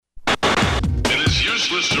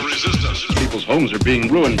useless to resist us. People's homes are being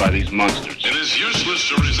ruined by these monsters. It is useless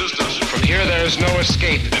to resist us. From here, there is no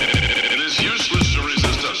escape. It is useless to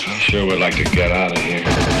resist us. I sure would like to get out of here.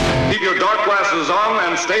 Keep your dark glasses on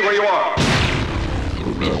and stay where you are. The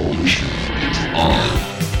revolution is on.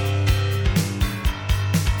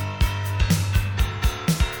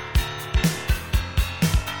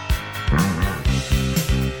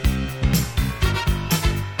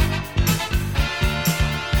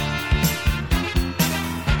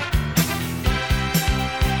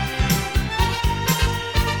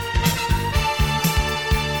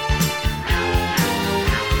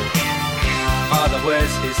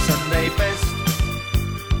 Wears his Sunday best.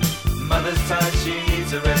 Mother's tired, she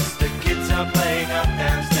needs a rest. The kids are playing up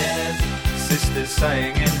downstairs. Sister's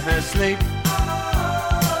sighing in her sleep.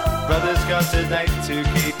 Brother's got a date to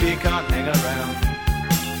keep, he can't hang around.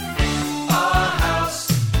 Our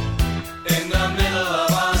house in the middle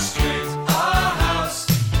of our street. Our house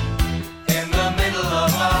in the middle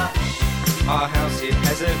of our house, it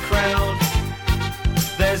has a crowd.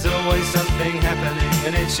 There's always something happening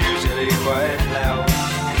and it's usually quite loud.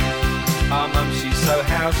 Our mum, she's so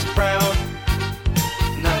house proud.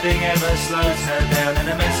 Nothing ever slows her down and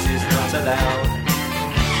a mess is not allowed.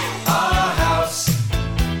 Our house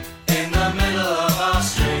in the middle of our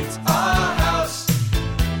street. Our house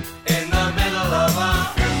in the middle of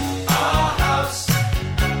our house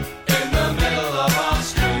in the middle of our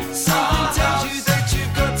street. Something tells you that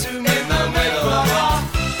you've got to move in the middle of our.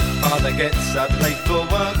 Father gets up late for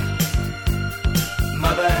work.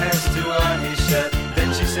 Mother has to iron his shirt.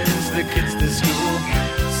 Then she sends the kids to school.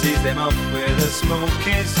 Sees them off with a small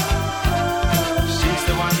kiss. She's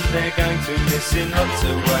the one they're going to miss in lots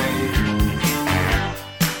of ways.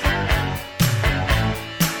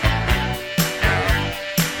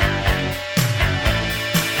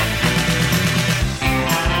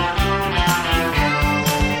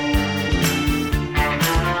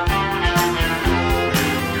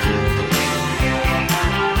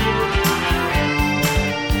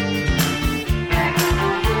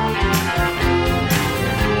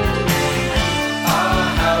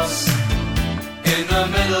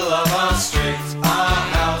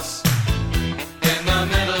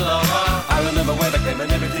 And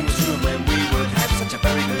everything was true when we would have such a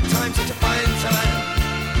very good time, such a fine time,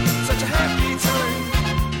 such a happy time.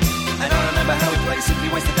 And I remember how we'd play, simply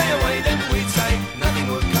waste the day away. Then we'd say nothing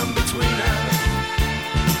would come between us,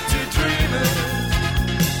 two dreamers.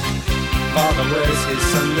 Father wears his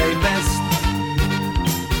Sunday best.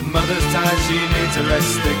 Mother's tired, she needs a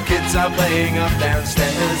rest. The kids are playing up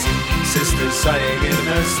downstairs. Sister's sighing in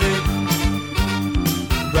her sleep.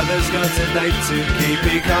 Brother's got a date to keep,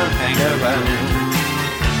 he can't hang around.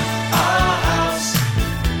 Our house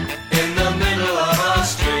in the middle of our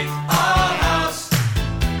street. Our house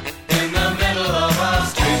in the middle of our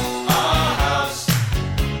street. Our house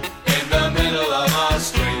in the middle of our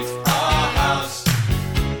street. Our house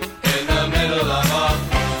in the middle of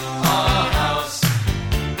our house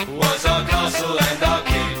was our castle and our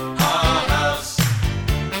keep. Our house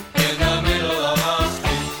in the middle of our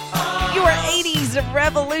street. Your 80s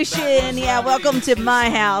revolution. Yeah, welcome to my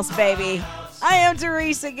house, baby. I am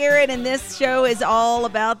Teresa Garrett, and this show is all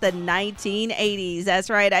about the 1980s. That's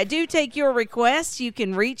right. I do take your requests. You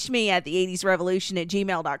can reach me at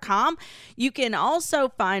theeightiesrevolution@gmail.com. You can also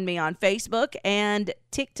find me on Facebook and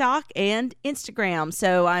TikTok and Instagram.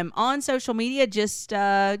 So I'm on social media. Just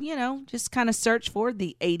kind of search for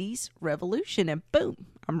the 80s Revolution, and boom,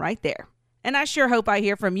 I'm right there. And I sure hope I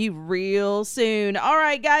hear from you real soon. All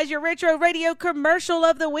right, guys, your Retro Radio commercial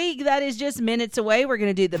of the week. That is just minutes away. We're going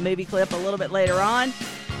to do the movie clip a little bit later on.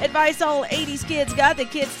 Advice all 80s kids got that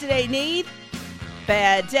kids today need.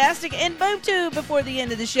 Fantastic. And BoomTube before the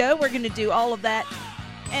end of the show. We're going to do all of that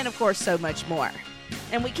and, of course, so much more.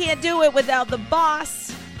 And we can't do it without the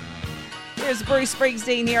boss. Here's Bruce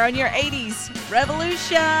Springsteen here on your 80s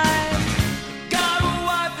Revolution. Got a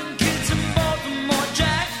wife and kids in Baltimore,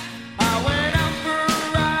 Jack. I went out for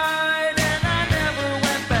a ride and I never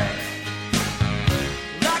went back.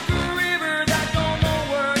 Like a river that don't know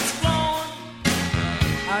where it's flowing.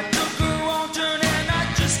 I took a wrong turn and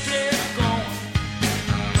I just kept going.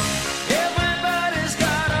 Everybody's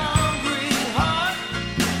got a hungry heart.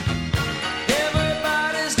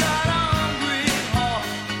 Everybody's got a hungry heart.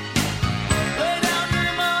 Lay down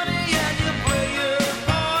your money and you play your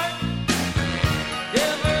part.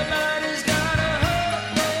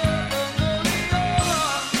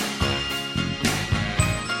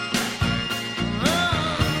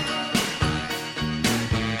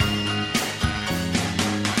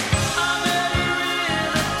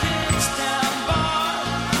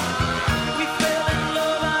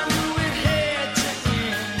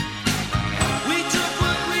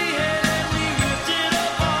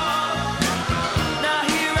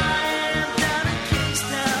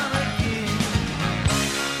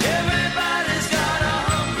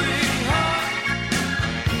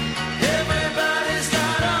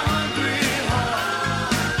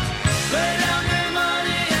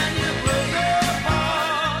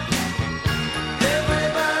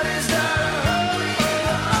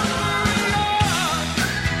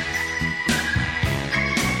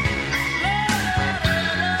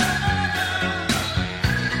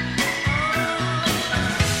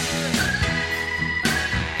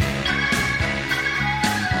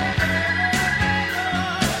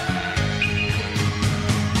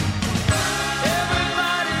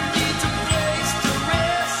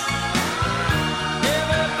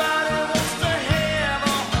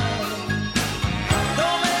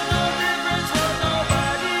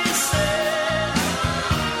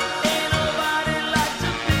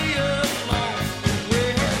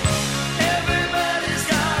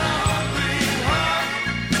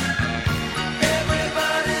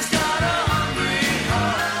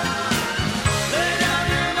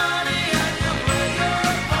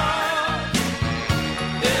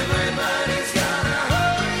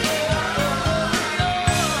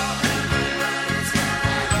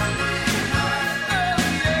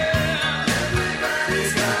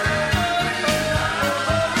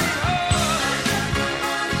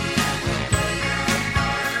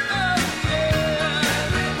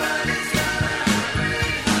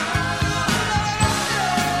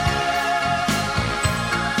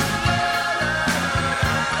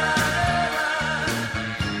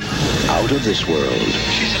 out of this world.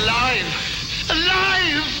 She's alive!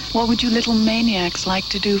 Alive! What would you little maniacs like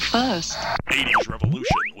to do first? 80s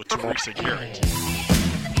Revolution with Teresa Garrett.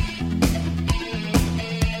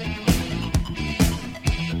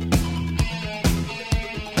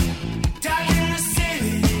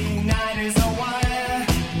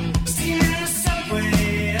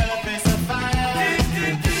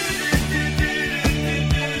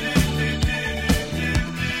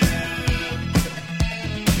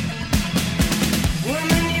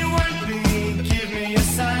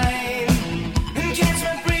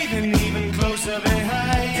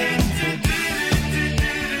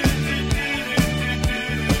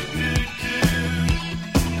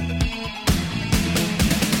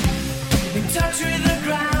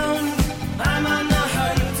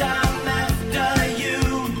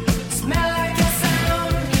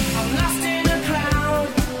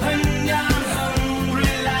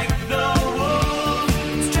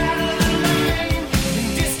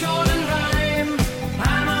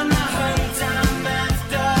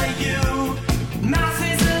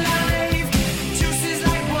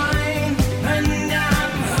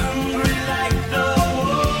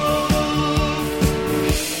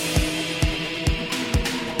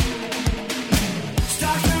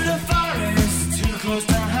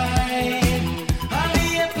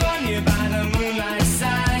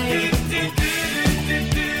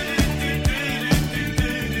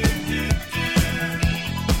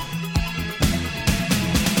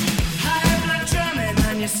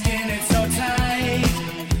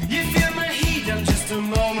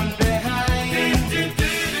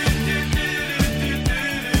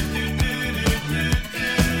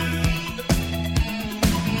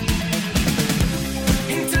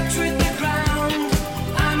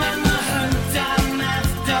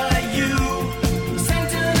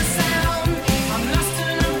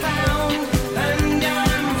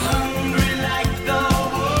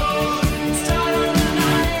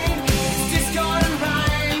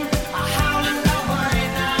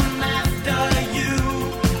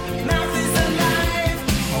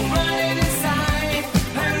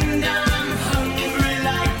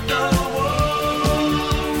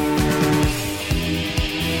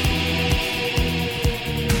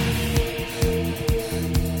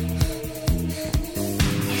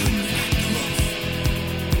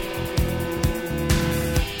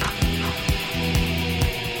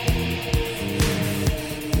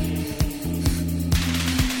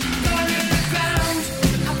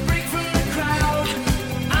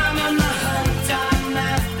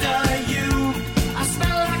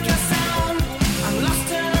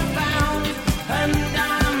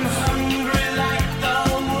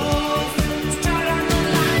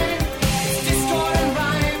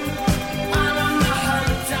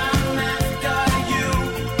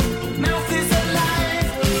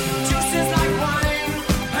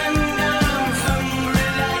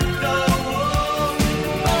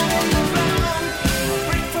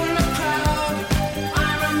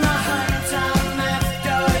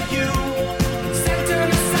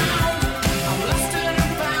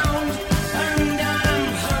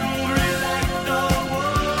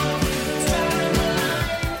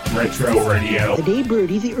 Retro Radio. The day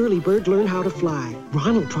Birdie, the early bird, learned how to fly.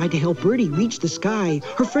 Ronald tried to help Birdie reach the sky.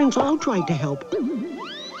 Her friends all tried to help.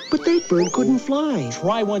 But that bird couldn't fly.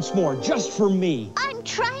 Try once more, just for me. I'm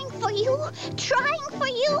trying for you. Trying for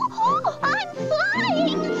you. Oh, I'm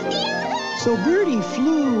flying. Yeah. So Birdie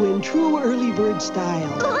flew in true early bird style.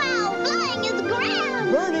 Wow, flying is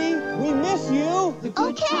grand. Birdie, we miss you. The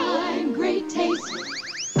good time, great taste.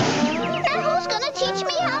 Now who's gonna teach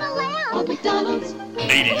me how to laugh? Old McDonald's.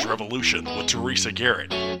 80s Revolution with Teresa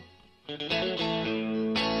Garrett.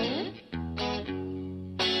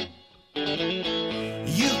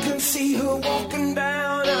 You can see her walking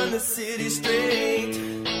down on the city street,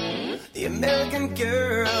 the American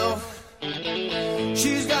girl.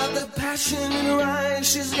 She's got the passion in her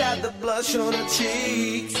eyes, she's got the blush on her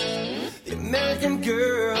cheeks, the American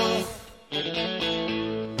girl.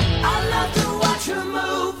 I love to watch her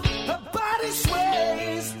move, her body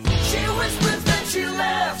sways. She whispers, then she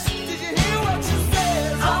laughs. Did you hear what she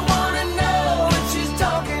says? I wanna know if she's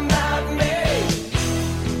talking about me,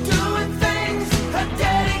 doing things her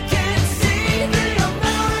daddy can't see. The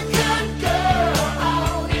American girl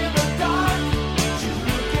out in the dark, she's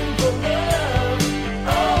looking for love.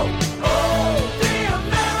 Oh, oh, the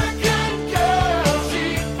American girl, she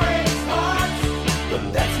breaks hearts, but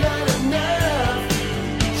that's not enough.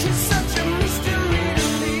 She's such a mystery to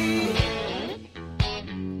me.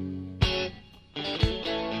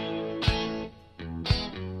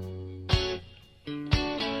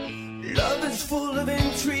 Love is full of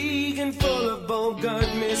intrigue and full of Bogart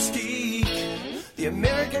mystique. the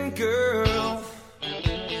American girl.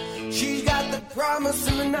 She's got the promise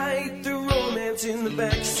of the night, the romance in the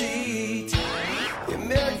backseat. The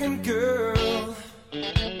American girl.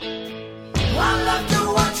 I love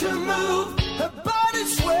to watch her move, her body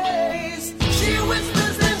sways. She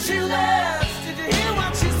whispers, then she laughs. Did you hear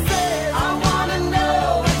what she said? I wanna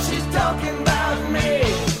know what she's talking about me.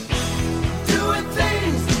 Doing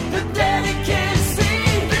things that daddy can't see.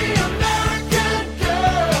 The American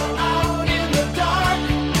girl out in the dark.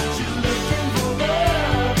 She's looking for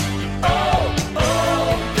love. Oh, oh,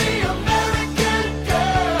 the American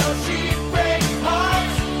girl. She breaks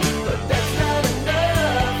hearts, but that's not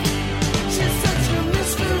enough. She's such a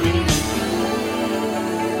mystery to me.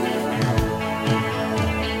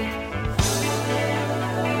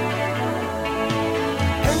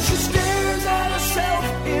 And she stares at herself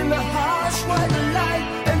in the harsh white light,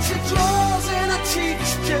 and she draws in her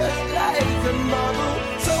cheeks just like a model.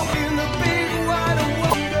 So in the big wide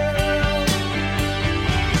world,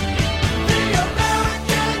 the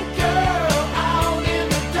American girl out in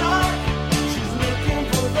the dark, she's looking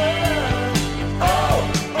for love. Oh,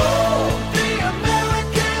 oh, the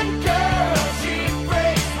American girl, she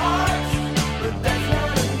breaks hearts, but that's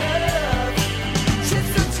not enough. She's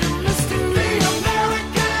such a mystery.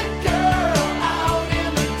 American girl out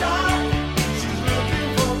in the dark. She's looking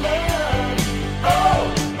for love. Oh,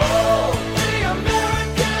 oh, the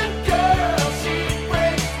American girl. She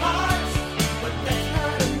breaks hearts, but that's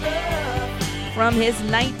not enough. From his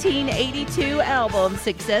 1982 album,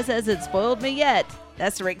 Success Hasn't Spoiled Me Yet.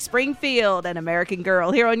 That's Rick Springfield, An American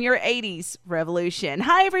Girl, here on your 80s Revolution.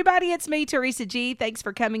 Hi, everybody. It's me, Teresa G. Thanks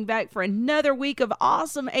for coming back for another week of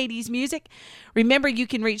awesome 80s music. Remember, you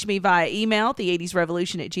can reach me via email,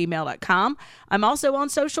 theeightiesrevolution@gmail.com. I'm also on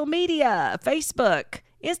social media, Facebook,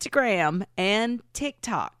 Instagram, and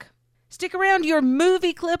TikTok. Stick around. Your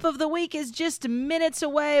movie clip of the week is just minutes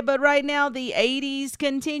away, but right now, the 80s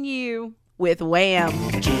continue with Wham.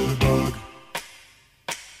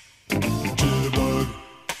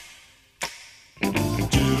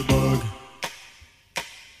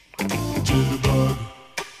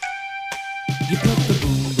 You put the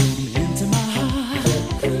boom boom into my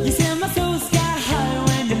heart. You send my soul sky high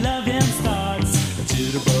when your loving starts. A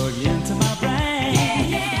jitterbug into my brain.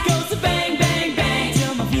 It goes to bang bang bang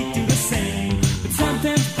till my feet do the same. But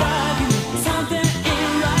something's bugging me, something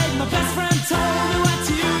ain't right. My best friend told me what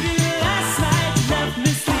you did last night. You left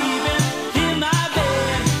me sleeping in my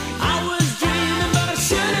bed. I was dreaming, but I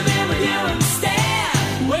should have been with you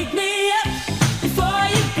instead. Wake me up before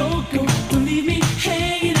you go. Don't leave me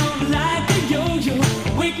hanging on like a yo-yo.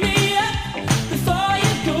 Wake me up before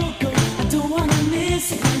you go. I don't wanna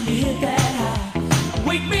miss it when you hit that high.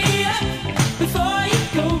 Wake me up before you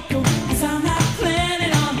go. 'Cause I'm not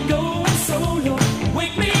planning on going solo.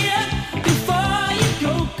 Wake me up before you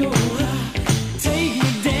go. Take me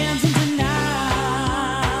dancing tonight.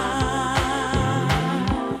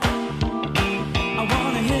 I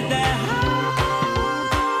wanna hit that high.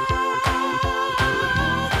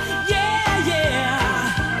 Yeah,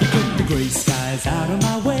 yeah. You put the gray skies out of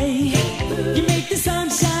my way. You make the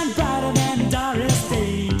sunshine brighter than Doris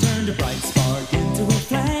Day. Turn the bright spark into a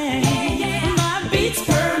flame. My beats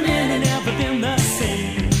permanent and never been the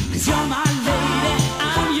same. 'Cause you're my lady,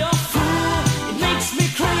 I'm your fool. It makes me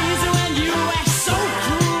crazy when you act so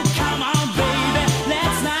cruel. Come on, baby,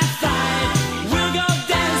 let's not fight. We'll go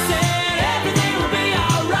dancing, everything will be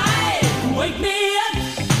alright. Wake me up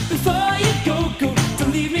before you go.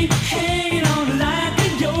 Don't leave me hanging on like a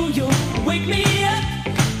yo-yo. Wake me up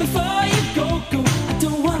before you go. I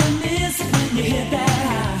don't wanna miss it when you hit that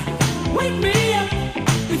high. Wake me up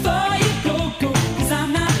before you go. 'Cause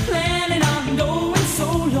I'm not planning on going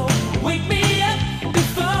solo. Wake me up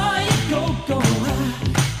before you go.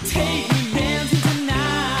 Take me dancing tonight.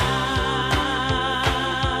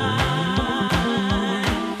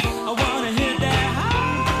 I wanna hit that high.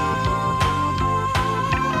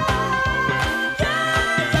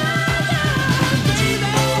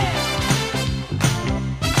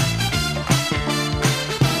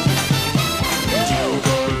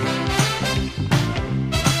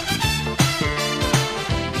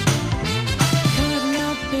 Cutting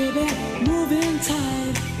up, baby, moving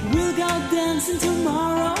tight. We'll go dancing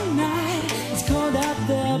tomorrow night. It's cold out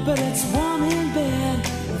there, but it's warm in bed.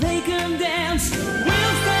 They can dance,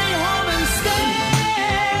 we'll stay home instead.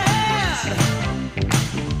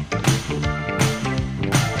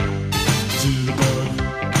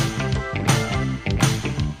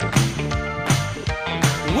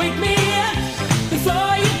 Wake me up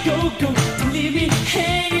before you go. Don't leave me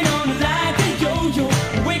hanging on like a yo-yo.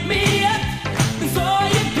 Wake me up before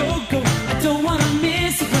you go. I don't wanna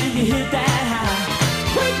miss it when you hit that high.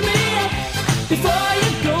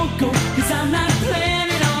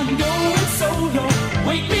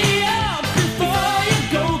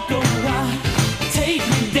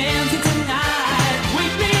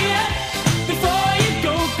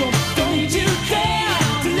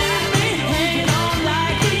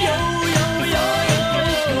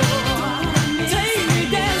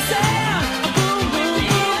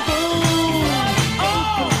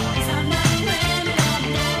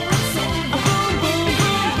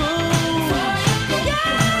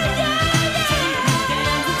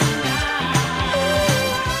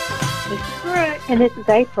 And this is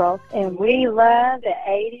April, and we love the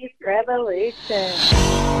 80s Revolution.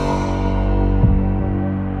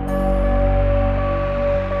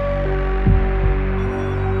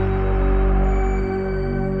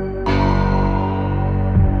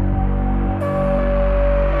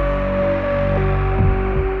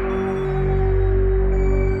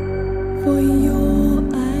 For your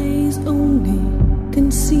eyes only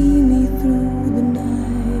can see me through the night.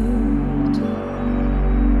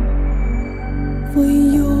 For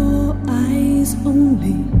your eyes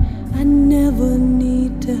only, I never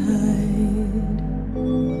need to hide.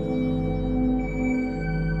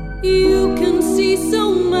 You can see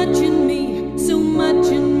so much in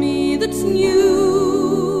me that's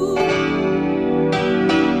new.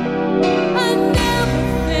 I never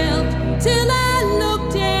felt till I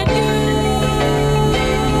looked at you.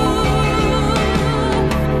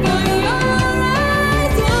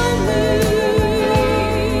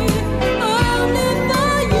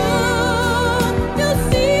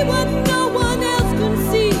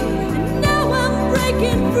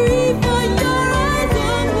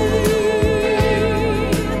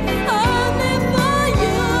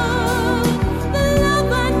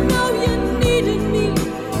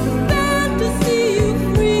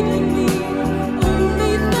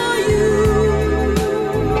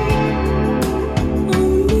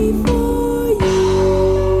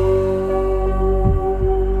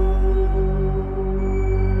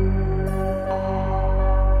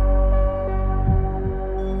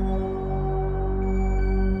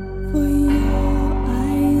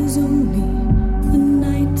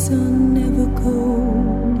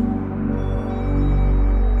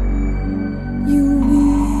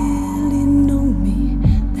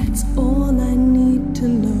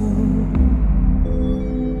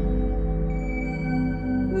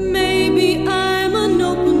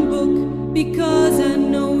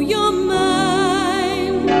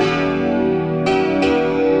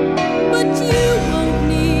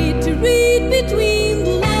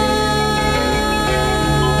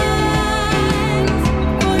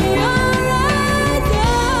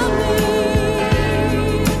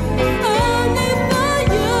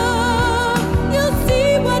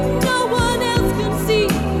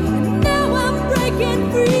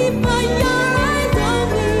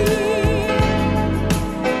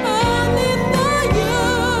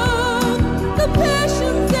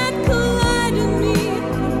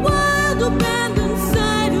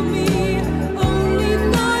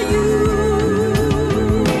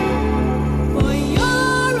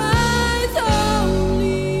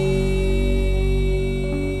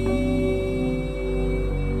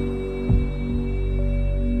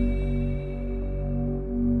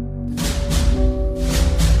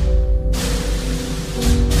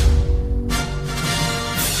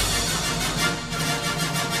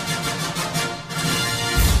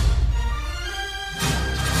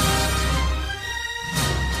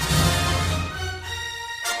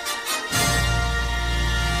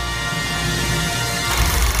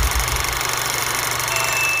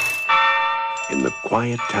 In the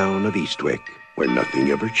quiet town of Eastwick, where nothing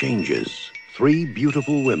ever changes, three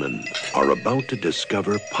beautiful women are about to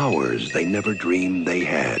discover powers they never dreamed they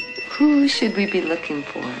had. Who should we be looking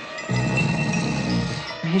for?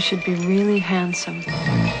 He should be really handsome.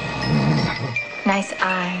 Nice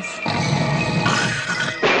eyes.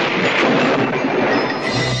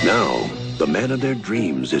 Now, the man of their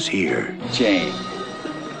dreams is here. Jane,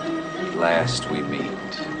 at last we meet.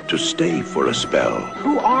 To stay for a spell.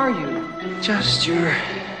 Who are you? Just your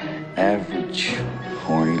average,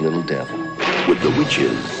 horny little devil. With the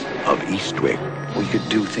witches of Eastwick. We could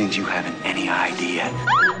do things you haven't any idea.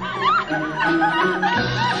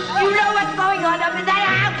 You know what's going on up in that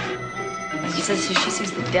house? She says she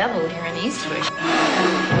sees the devil here in Eastwick.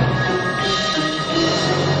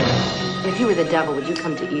 If you were the devil, would you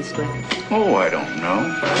come to Eastwick? Oh, I don't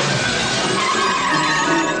know.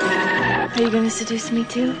 Are you going to seduce me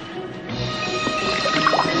too?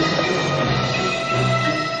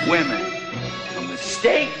 Women, a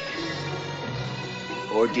mistake?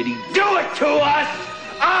 Or did he do it to us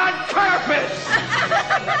on purpose?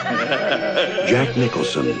 Jack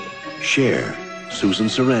Nicholson, Cher, Susan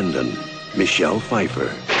Sarandon, Michelle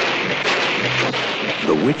Pfeiffer.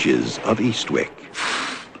 The Witches of Eastwick.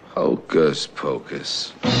 Hocus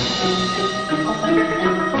pocus.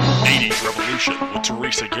 80s Revolution with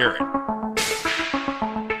Teresa Garrett.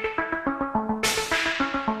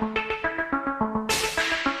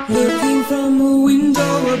 Looking from a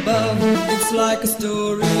window above, it's like a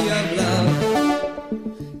story of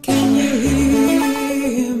love. Can you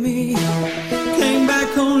hear me? Came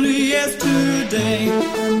back only yesterday.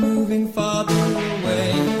 I'm moving farther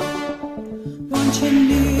away. One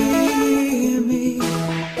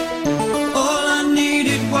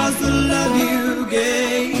the love you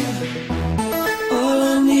gave. All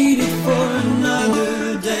I needed for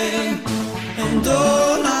another day, and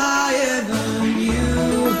all I ever knew,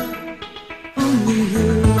 only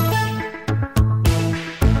you.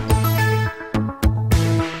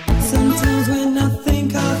 Sometimes when I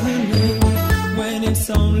think of her name, when it's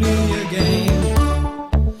only a game,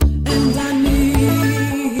 and I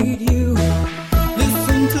need you,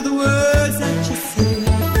 listen to the words that you say,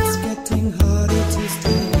 it's getting harder to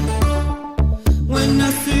stay. When I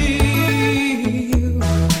see you,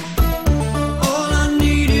 all I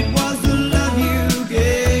needed was the love you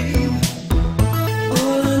gave.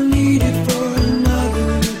 All I needed for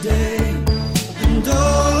another day, and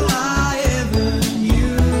all I ever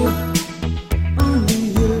knew, only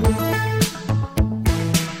you.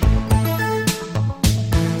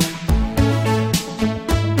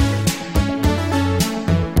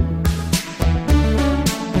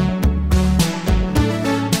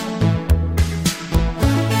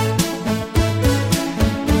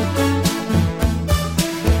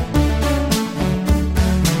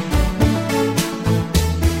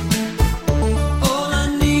 All I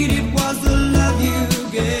needed was the love you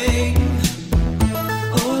gave.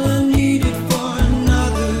 All I needed for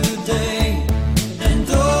another day, and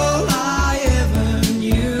all I ever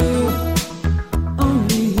knew,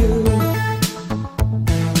 only you.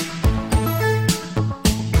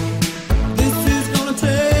 This is gonna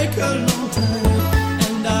take a long time,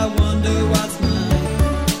 and I wonder what's mine.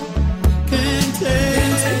 Can't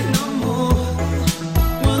take no more.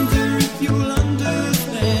 Wonder if you'll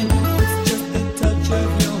understand. It's just the touch of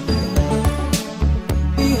your hand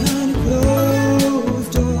behind a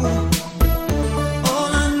closed door. All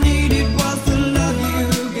I needed was the love you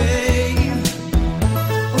gave.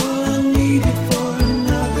 All I needed for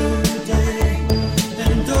another day,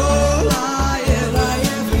 and all I ever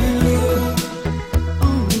knew,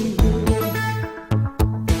 only you.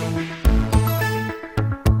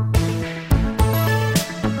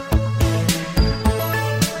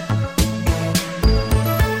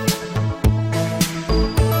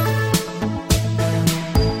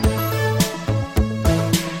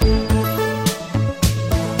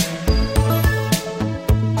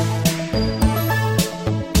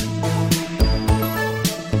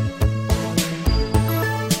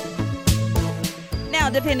 Now,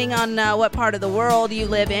 depending on what part of the world you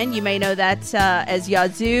live in, you may know that as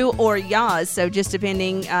Yazoo or Yaz. So just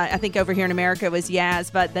depending, I think over here in America it was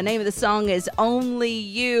Yaz, but the name of the song is Only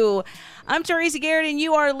You. I'm Teresa Garrett, and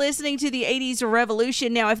you are listening to the 80s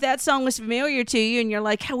Revolution. Now, if that song was familiar to you and you're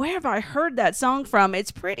like, where have I heard that song from?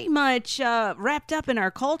 It's pretty much wrapped up in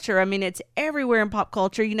our culture. I mean, it's everywhere in pop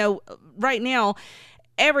culture. You know, right now,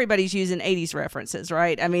 everybody's using 80s references,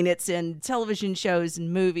 right? I mean, it's in television shows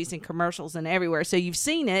and movies and commercials and everywhere. So you've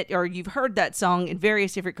seen it or you've heard that song in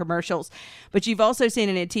various different commercials, but you've also seen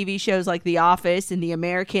it in TV shows like The Office and The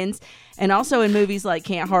Americans, and also in movies like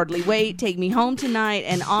Can't Hardly Wait, Take Me Home Tonight,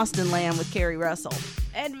 and Austin Lamb with Kerry Russell.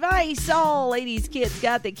 Advice all 80s kids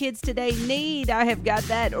got that kids today need. I have got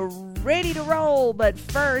that ready to roll, but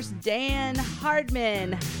first, Dan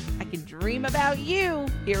Hardman, I Can Dream About You,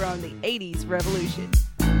 here on the 80s Revolution.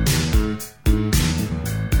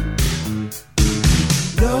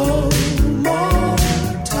 No more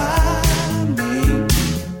timing,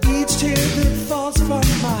 each tear that falls from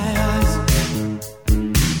my eyes.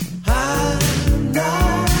 I'm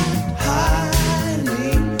not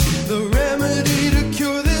hiding the remedy to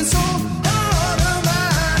cure this old heart of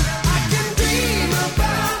mine. I can dream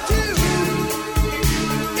about you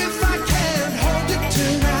if I can't hold it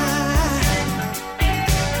tonight.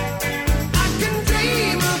 I can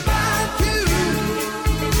dream about you.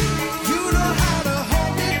 You know how to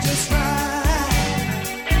hold me just right.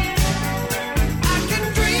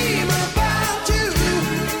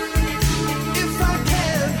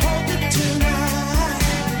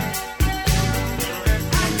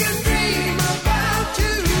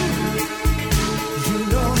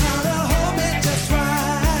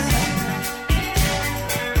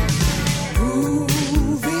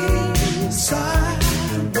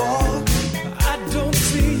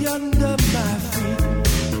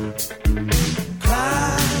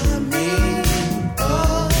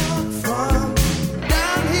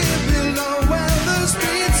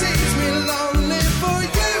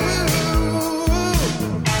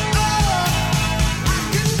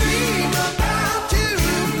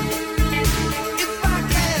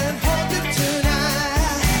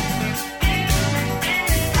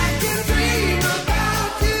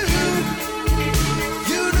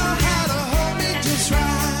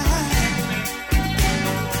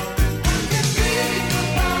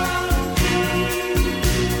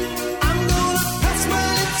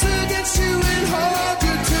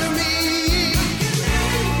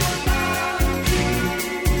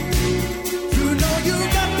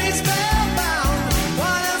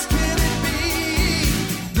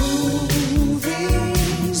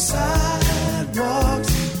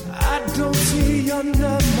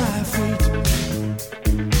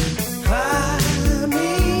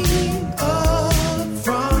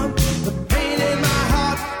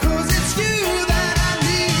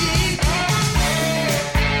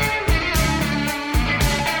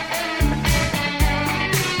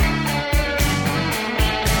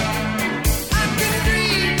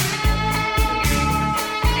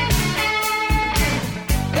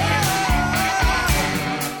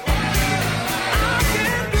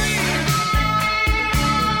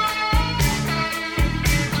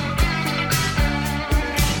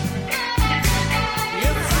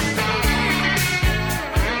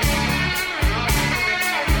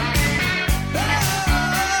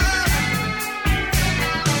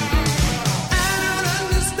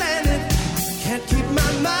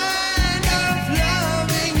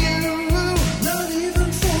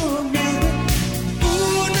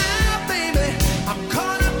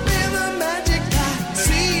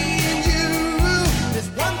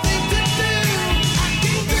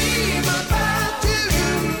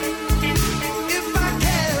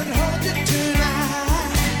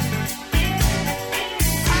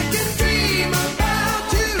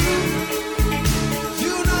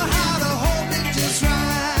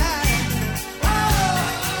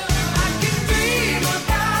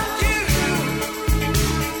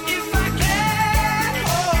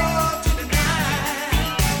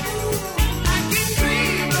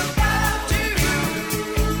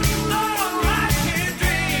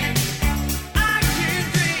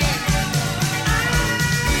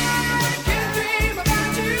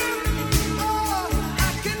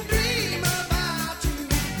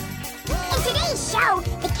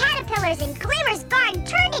 caterpillars in Glimmer's garden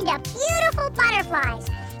turned into beautiful butterflies.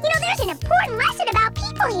 You know, there's an important lesson about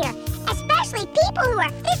people here, especially people who are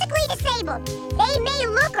physically disabled. They may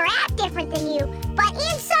look or act different than you, but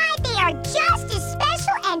inside they are just as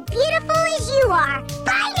special and beautiful as you are.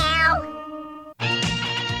 Bye now!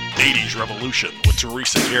 80s Revolution with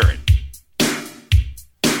Teresa Garrett.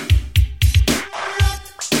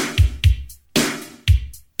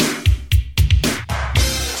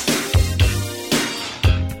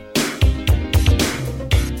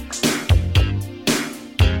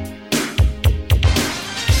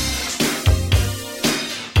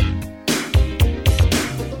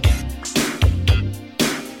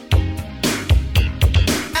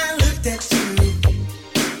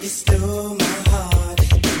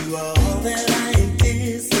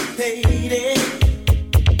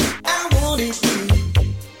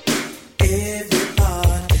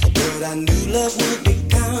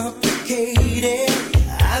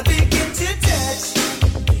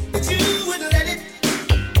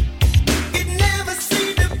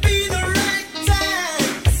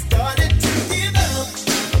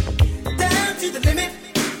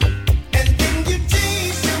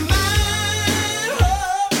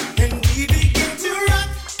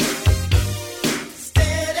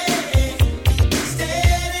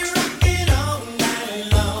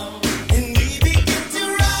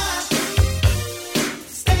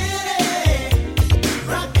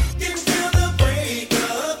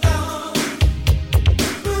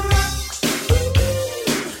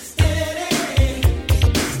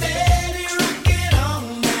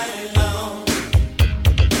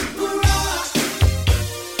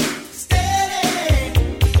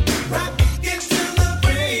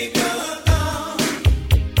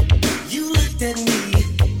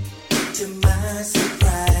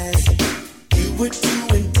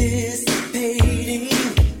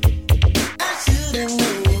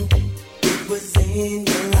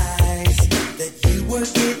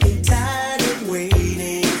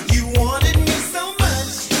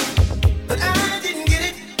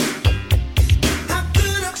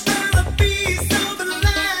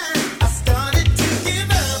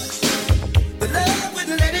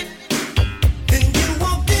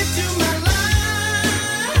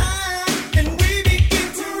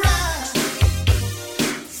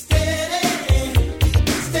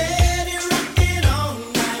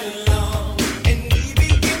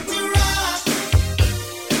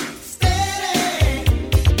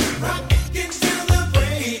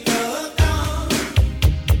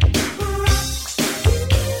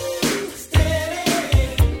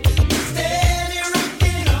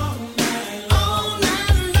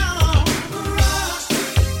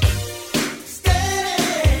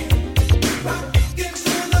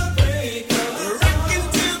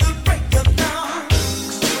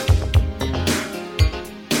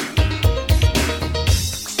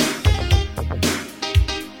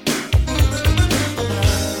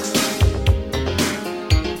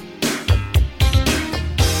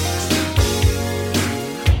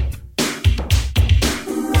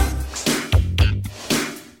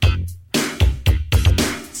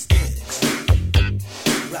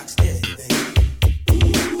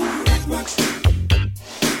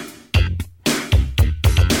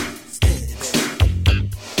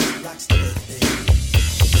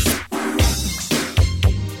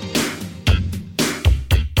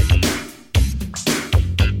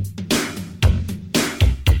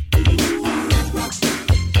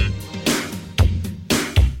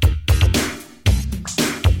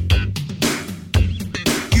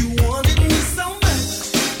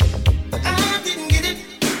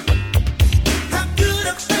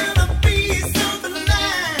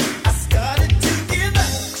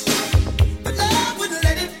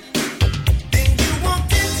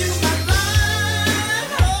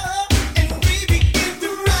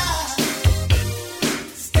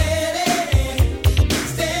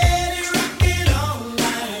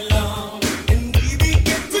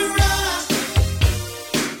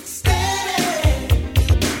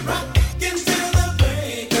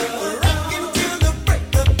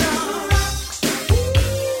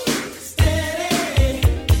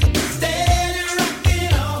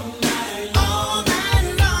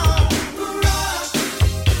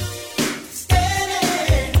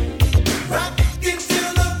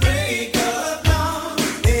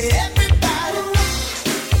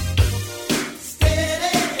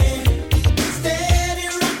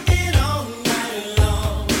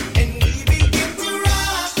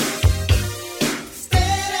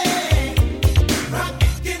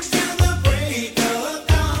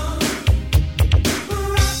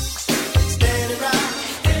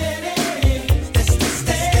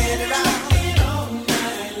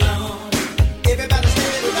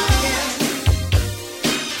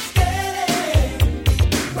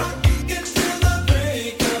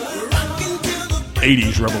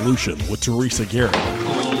 80s Revolution with Teresa Garrett.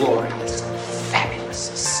 Glorious, fabulous,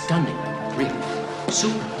 stunning, real,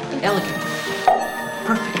 super, elegant,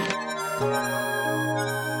 perfect.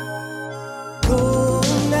 Go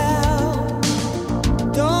now,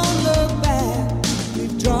 don't look back,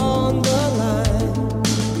 we've drawn the line.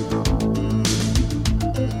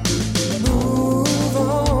 Move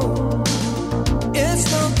on,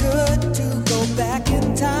 it's no good to go back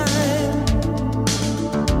in time.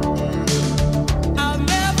 I'll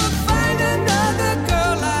never find another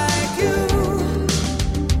girl like you.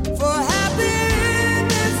 For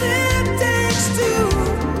happiness it takes two.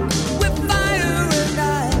 With fire and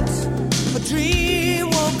ice, a dream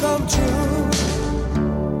won't come true.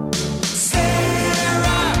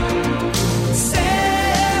 Sarah,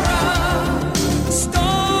 Sarah,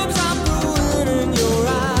 storms are brewing in your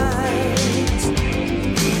eyes.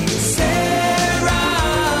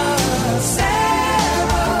 Sarah,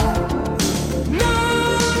 Sarah, no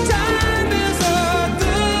time is a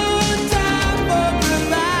good time for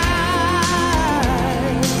goodbyes.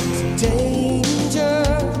 Danger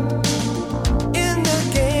in the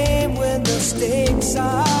game when the stakes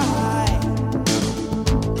are high.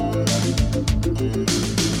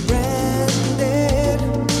 Branded,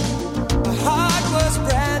 my heart was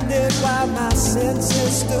branded while my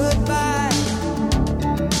senses stood by.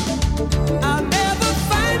 I'll never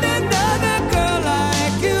find another girl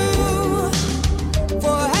like you.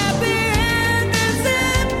 For happiness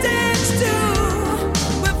it takes two.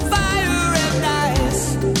 With fire and ice,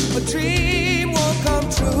 a dream won't come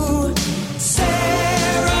true.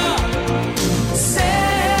 Sarah,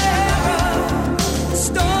 Sarah,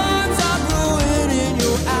 storms are brewing in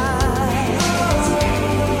your eyes.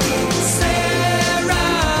 Sarah,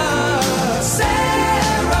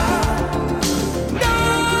 Sarah, no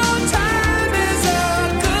time is a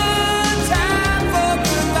good time for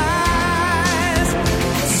goodbyes.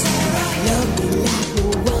 Sarah, love me like no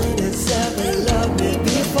one has ever loved me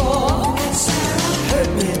before. Sarah,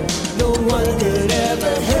 hurt me, no one could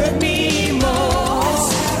ever hurt me more.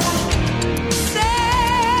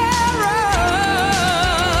 Sarah,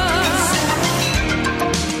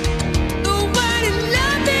 nobody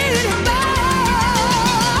loved me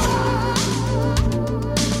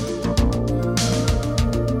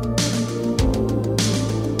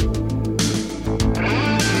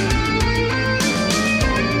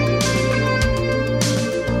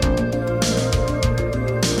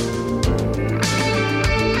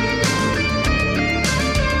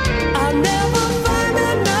I'll never find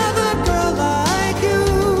another girl like you.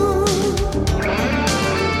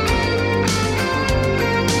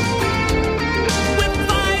 With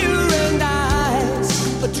fire and ice,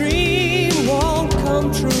 a dream won't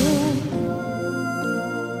come true.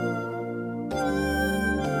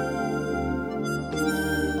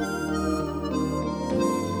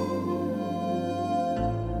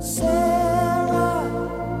 Sarah,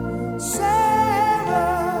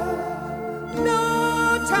 Sarah,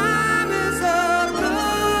 no time is a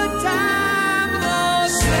good time. Oh,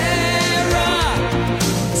 Sarah,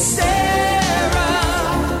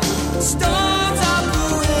 Sarah, storms are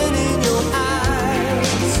brewing in your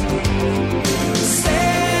eyes.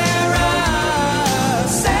 Sarah,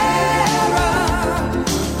 Sarah,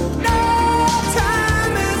 no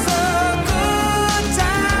time is a good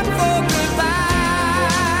time for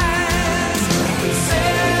goodbyes.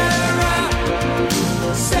 Sarah,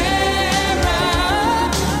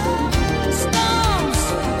 Sarah, storms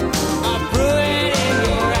are brewing in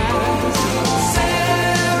your eyes.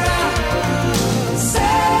 Sarah,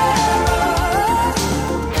 Sarah,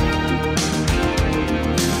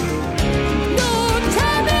 no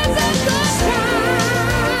time is a good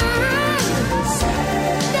time.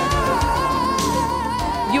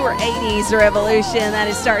 Your 80s Revolution. That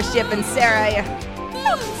is Starship and Sarah.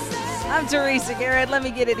 I'm Teresa Garrett. Let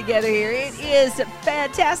me get it together here. It is a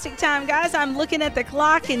fantastic time, guys. I'm looking at the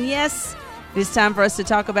clock, and yes, it's time for us to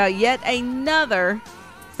talk about yet another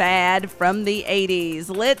fad from the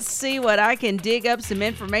 80s. Let's see what I can dig up some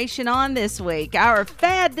information on this week. Our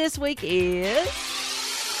fad this week is...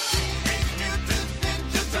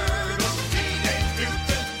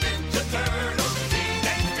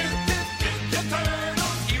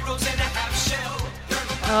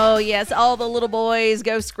 Oh, yes, all the little boys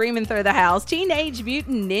go screaming through the house. Teenage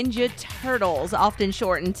Mutant Ninja Turtles, often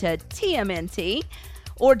shortened to TMNT,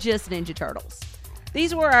 or just Ninja Turtles.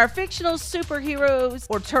 These were our fictional superheroes,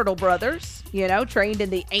 or turtle brothers, you know, trained in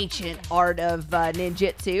the ancient art of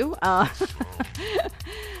ninjutsu.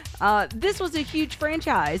 This was a huge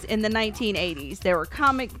franchise in the 1980s. There were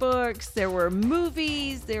comic books, there were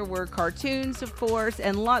movies, there were cartoons, of course,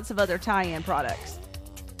 and lots of other tie-in products.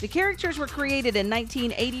 The characters were created in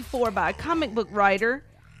 1984 by a comic book writer,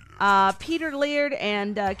 Peter Laird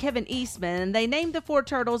and Kevin Eastman, and they named the 4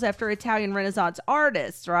 turtles after Italian Renaissance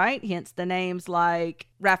artists, right? Hence the names like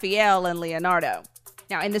Raphael and Leonardo.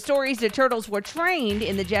 Now, in the stories, the turtles were trained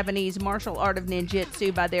in the Japanese martial art of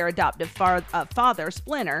ninjutsu by their adoptive father,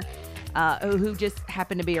 Splinter, who just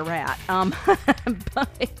happened to be a rat. But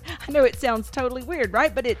I know it sounds totally weird,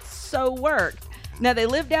 right? But it so worked. Now, they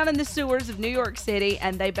lived down in the sewers of New York City,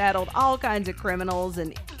 and they battled all kinds of criminals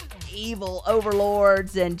and evil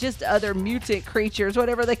overlords and just other mutant creatures,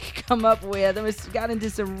 whatever they could come up with. It got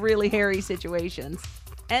into some really hairy situations.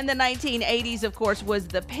 And the 1980s, of course, was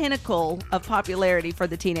the pinnacle of popularity for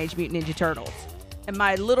the Teenage Mutant Ninja Turtles. And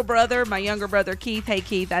my little brother, my younger brother, Keith, hey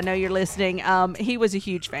Keith, I know you're listening, he was a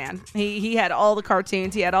huge fan. He had all the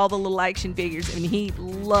cartoons, he had all the little action figures, and he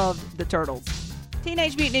loved the Turtles.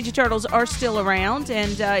 Teenage Mutant Ninja Turtles are still around,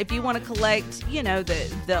 and if you want to collect,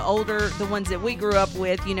 the older, the ones that we grew up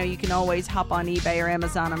with, you can always hop on eBay or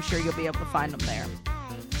Amazon. I'm sure you'll be able to find them there.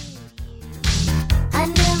 I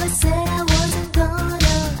never said I wasn't gonna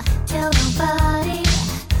tell nobody,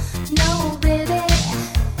 no baby,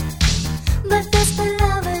 but this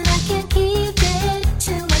love and I can't keep it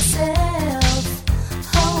to myself,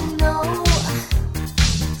 oh no,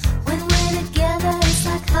 when we're together it's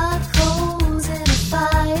like hot coals in a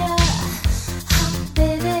fire, oh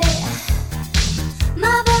baby,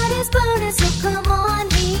 my body's burning, so come on,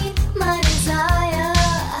 heat my desire,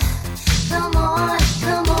 come on,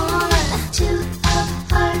 come on, two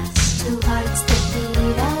hearts that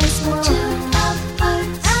beat as one. Two of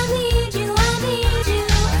hearts, I need you,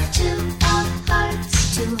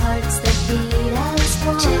 two hearts that beat as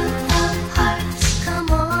one. Two of hearts, come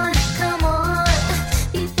on,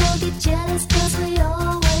 people get jealous 'cause we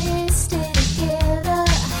always stay together.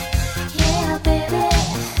 Yeah, baby,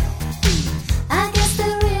 I guess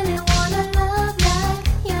they really wanna love like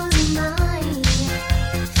yours and mine,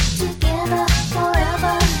 together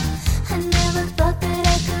forever. I never thought that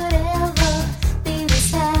I could ever be this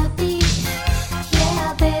happy.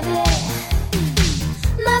 Yeah, baby,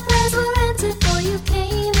 my prayers were answered for you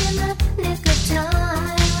came in the nick of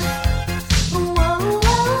time. Whoa, whoa,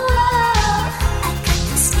 whoa. I got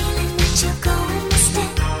this feeling that you're going to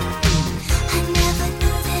stay. I never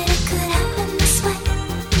knew that it could happen this way.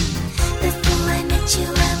 Before I met you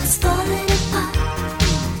I was falling apart,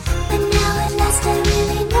 but now at last I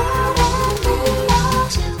really know that we are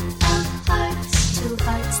two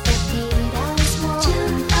hearts that beat as one. Two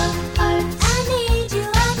of hearts, I need you,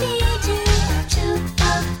 two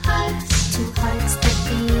of hearts that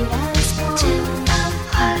beat as one. Two of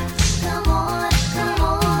hearts, come on, come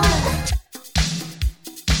on.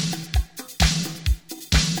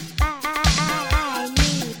 I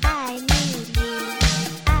need you. I need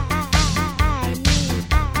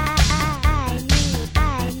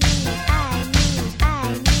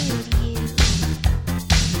you.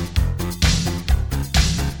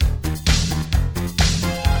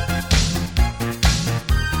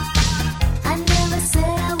 I never said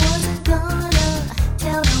I wasn't gonna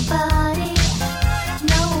tell nobody,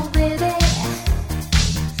 no baby,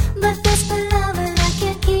 but this love and I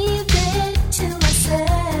can't keep it to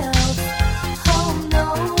myself, oh no,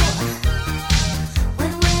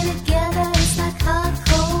 when we're together it's like hot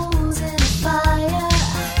coals in a fire,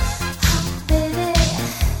 oh baby,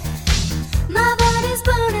 my body's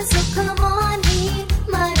burning, so come on, heat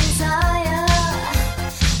my desire.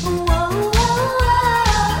 Whoa, whoa, whoa.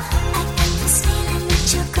 I got this feeling that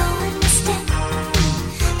you're going to stay.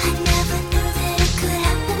 I never knew that it could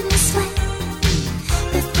happen this way.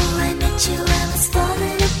 Before I met you I was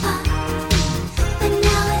falling apart, but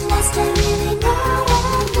now at last I really know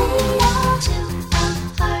that we are two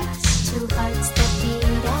hearts that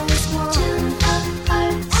beat as one. Two of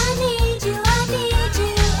hearts, I need you,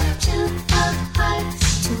 two of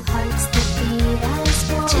hearts that beat as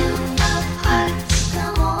one. Two of hearts,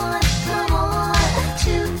 come on,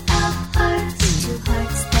 two of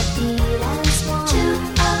hearts that beat as one. Two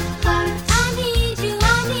of hearts, I need you,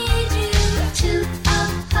 two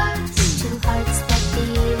of hearts that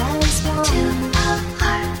beat as one. Two of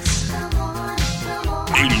hearts, come on,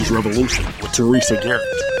 80s Revolution with Teresa Garrett.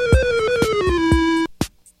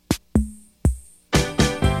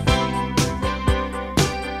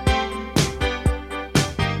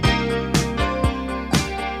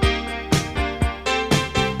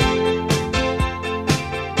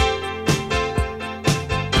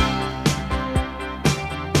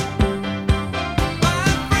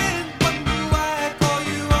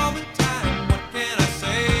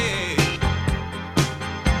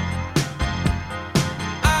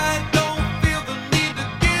 I don't feel the need to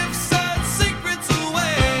give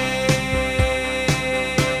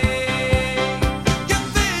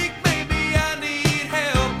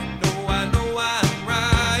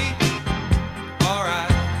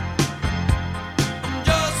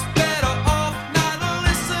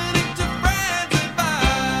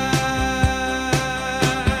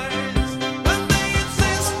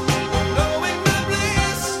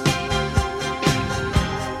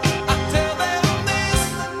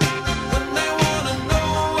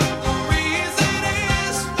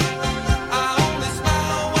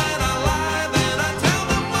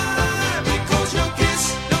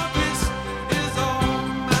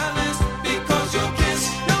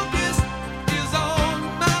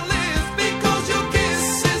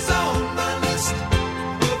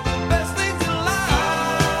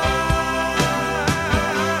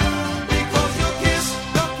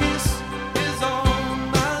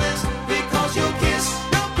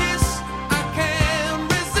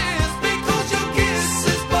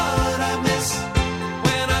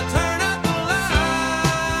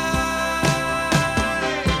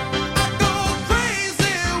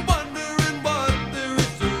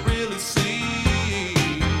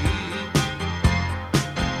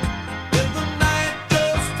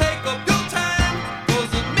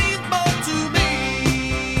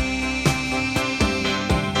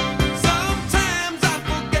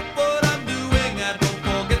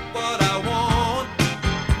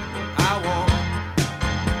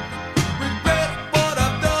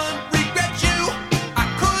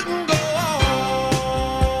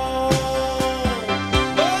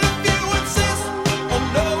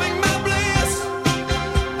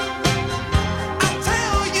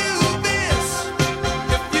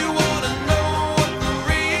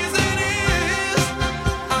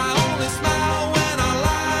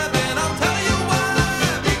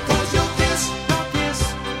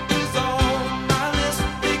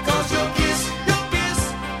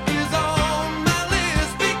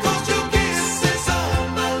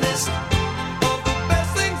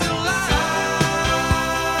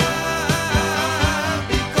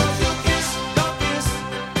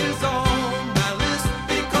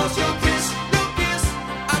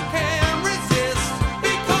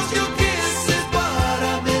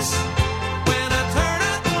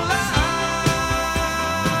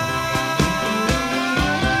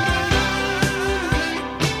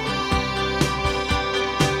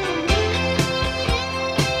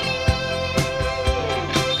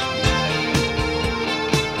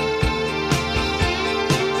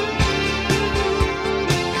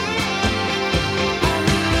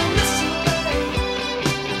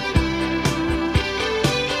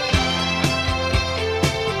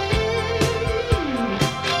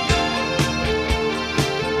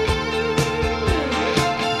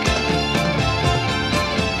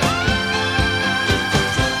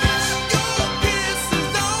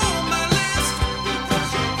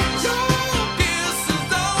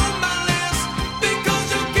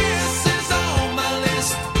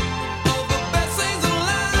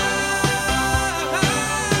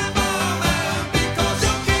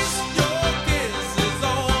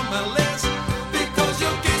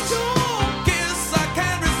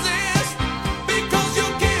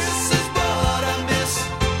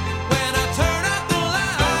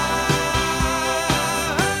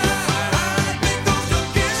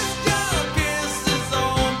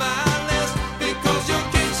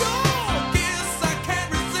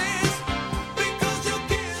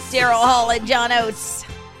Daryl Hall and John Oates.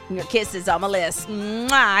 Your kisses on my list.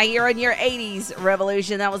 Mwah, you're in your 80s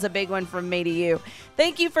revolution. That was a big one from me to you.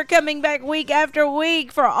 Thank you for coming back week after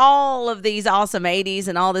week for all of these awesome 80s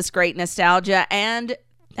and all this great nostalgia. And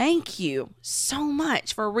thank you so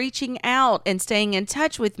much for reaching out and staying in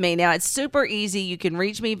touch with me. Now, it's super easy. You can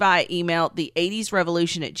reach me via email,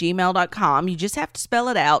 theeightiesrevolution@gmail.com. You just have to spell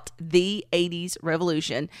it out, The 80s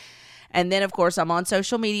Revolution. And then, of course, I'm on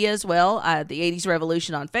social media as well. The 80s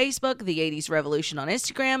Revolution on Facebook, The 80s Revolution on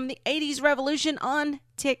Instagram, The 80s Revolution on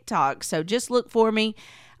TikTok. So just look for me.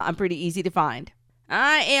 I'm pretty easy to find.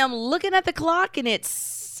 I am looking at the clock, and it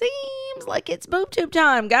seems like it's BoobTube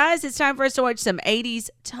time, guys. It's time for us to watch some 80s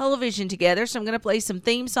television together. So I'm going to play some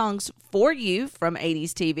theme songs for you from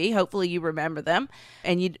 80s TV. Hopefully you remember them,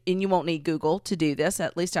 and you won't need Google to do this.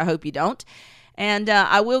 At least I hope you don't. And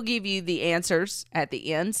I will give you the answers at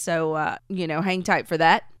the end, so, hang tight for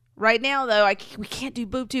that. Right now, though, we can't do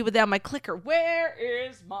BoobTube without my clicker. Where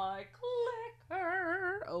is my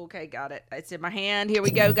clicker? Okay, got it. It's in my hand. Here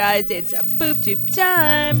we go, guys. It's BoobTube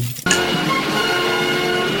time.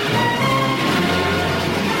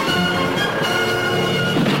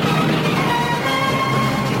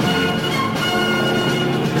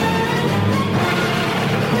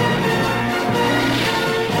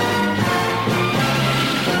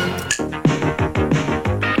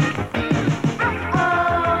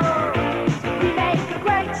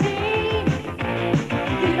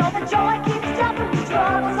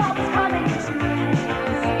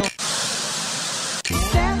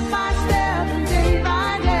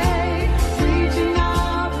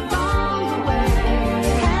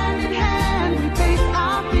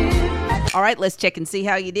 All right, let's check and see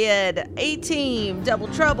how you did. A-Team, Double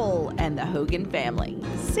Trouble, and the Hogan Family.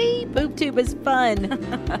 See, BoobTube is fun.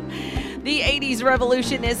 The 80s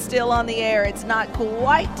Revolution is still on the air. It's not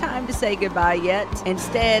quite time to say goodbye yet.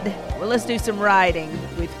 Instead, let's do some riding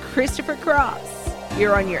with Christopher Cross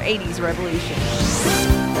here on your 80s Revolution.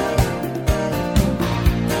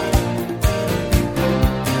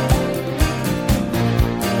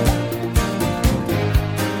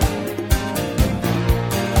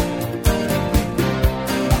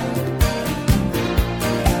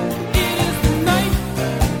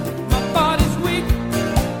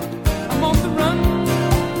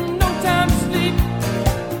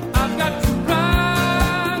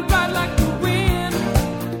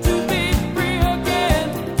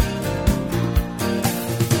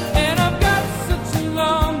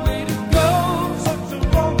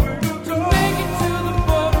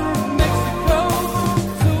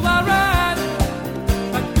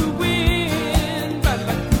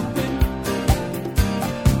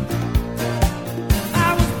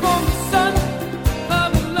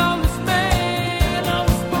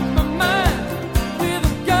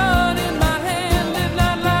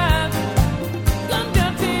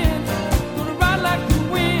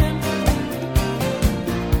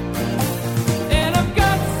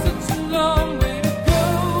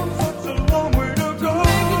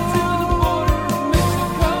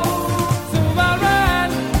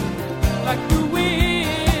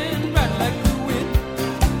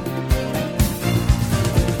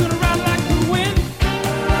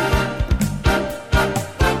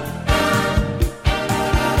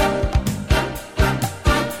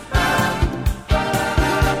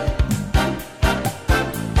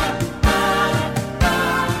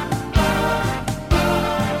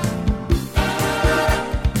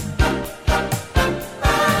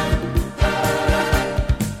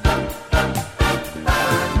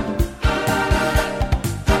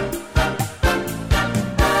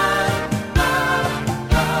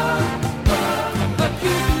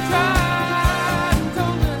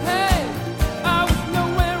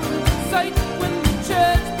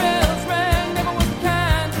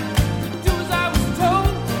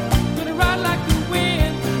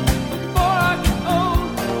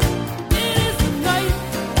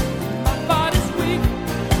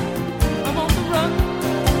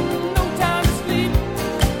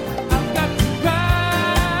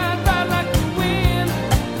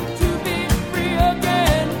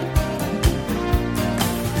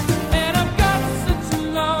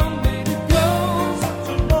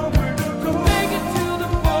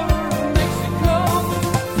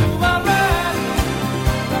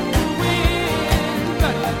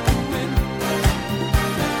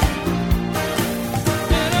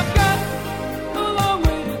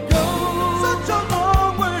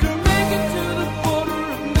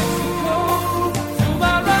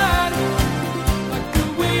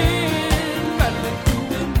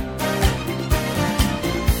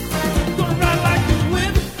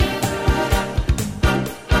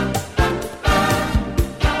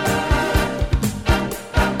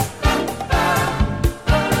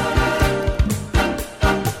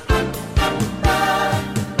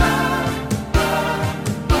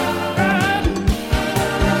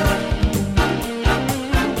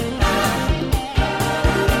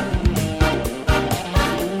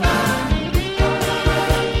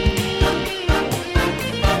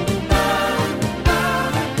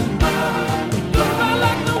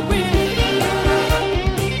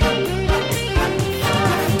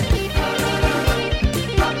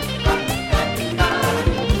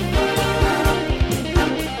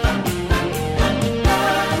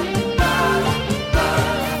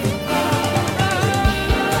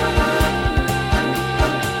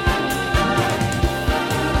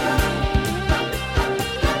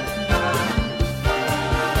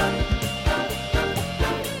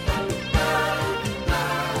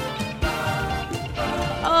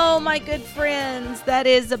 my good friends, that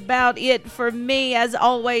is about it for me. As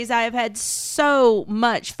always, I have had so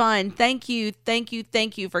much fun. Thank you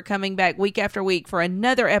for coming back week after week for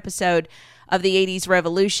another episode of the 80s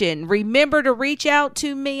Revolution. Remember to reach out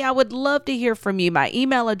to me. I would love to hear from you. My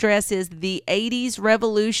email address is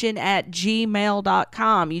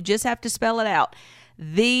theeightiesrevolution@gmail.com. You just have to spell it out.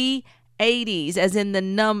 The 80s, as in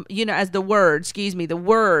the word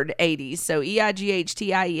 80s. So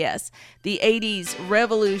EIGHTIES. The 80s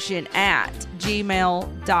Revolution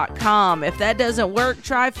 @gmail.com. If that doesn't work,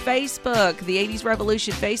 try Facebook, the 80s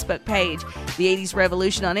Revolution Facebook page, the 80s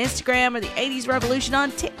Revolution on Instagram, or the 80s Revolution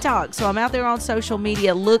on TikTok. So I'm out there on social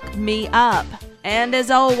media. Look me up. And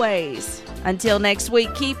as always, until next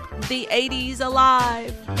week, keep the 80s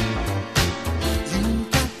alive. You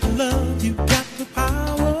got the love, you got the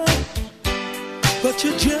power, but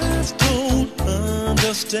you just don't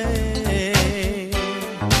understand.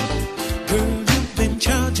 Girl, you've been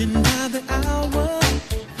charging by the hour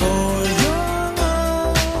for your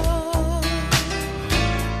love.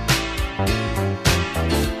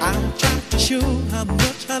 I'll try to show how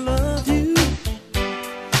much I love you,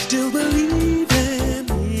 still believing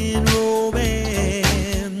in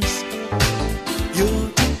romance. You're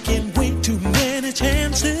taking way too many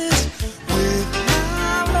chances with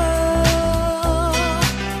my love.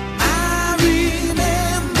 I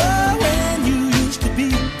remember when you used to be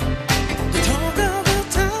the talk of the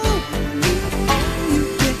town. All you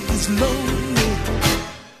get is lonely.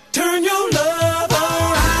 Turn your love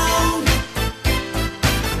around.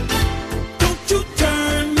 Don't you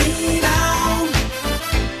turn me down.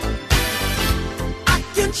 I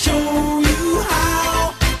can show you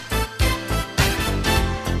how.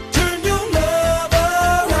 Turn your love around.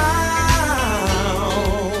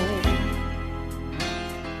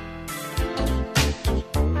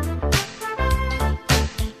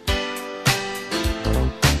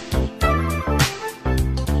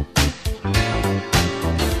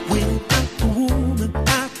 Without the woman,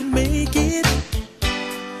 I can make it,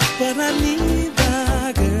 but I need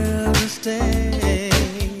the girl to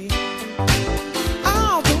stay.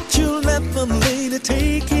 Oh, don't you let the lady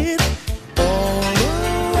take it all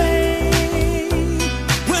away.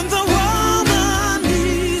 When the woman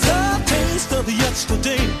needs a taste of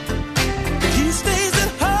yesterday, if he stays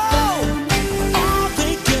at home, all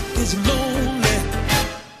they get is lonely.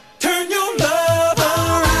 Turn your love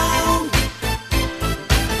around.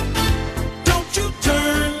 Don't you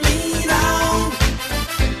turn me down.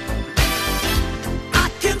 I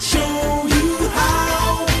can show you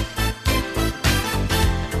how.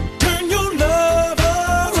 Turn your love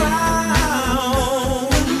around.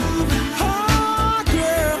 Oh,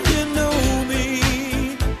 girl, you know me.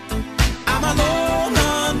 I'm alone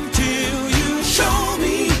until you show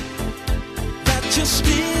me that you're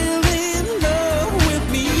still in love with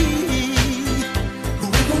me.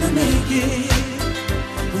 We're gonna make it.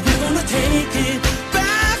 We're gonna take it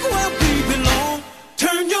back where we belong.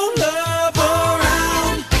 Turn your love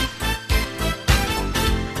around.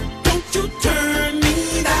 Don't you turn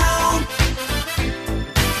me down.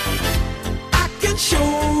 I can show